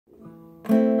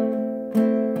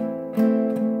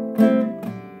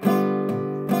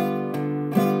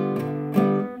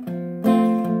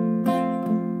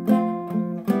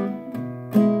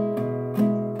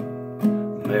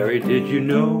did you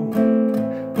know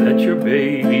that your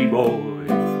baby boy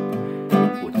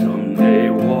would someday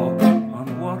walk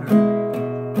on water?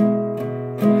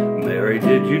 Mary,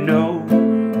 did you know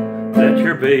that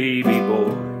your baby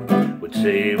boy would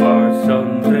save our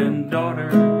sons and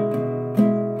daughters?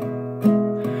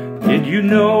 Did you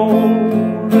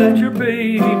know that your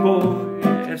baby boy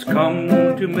has come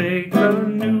to make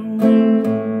anew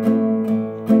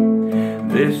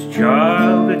this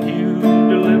child that you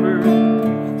delivered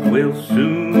will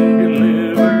soon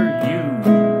deliver you?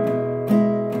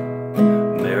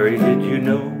 Mary, did you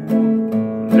know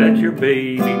that your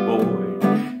baby boy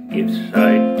gives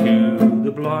sight to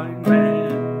the blind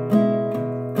man?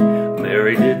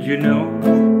 Mary, did you know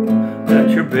that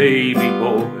your baby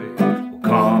boy will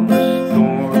calm the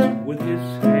storm with his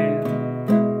hand?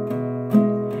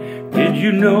 Did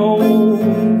you know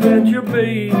that your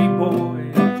baby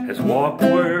boy has walked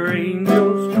where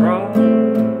angels trod?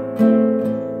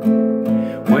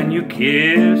 When you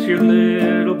kiss your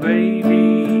little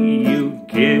baby, you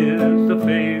kiss the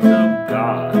face of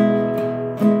God.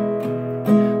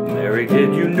 Mary,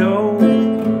 did you know?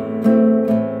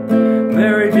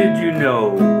 Mary, did you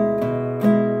know?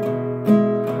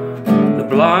 The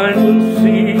blind will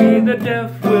see, the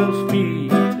deaf will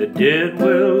speak, the dead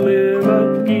will live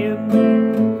again.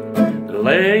 The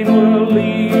lame will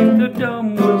leap, the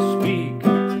dumb will speak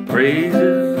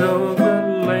praises of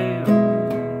the Lamb.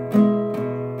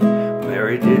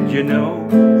 Mary, did you know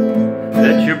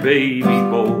that your baby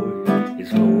boy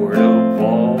is Lord of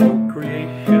all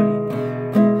creation?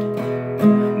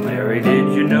 Mary,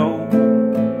 did you know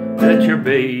that your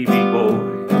baby boy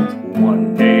will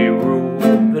one day rule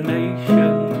the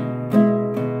nation?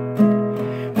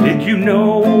 Did you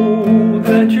know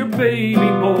that your baby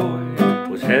boy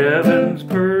was heaven's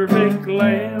perfect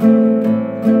lamb?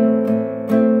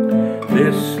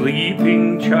 This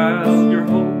sleeping child your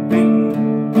hope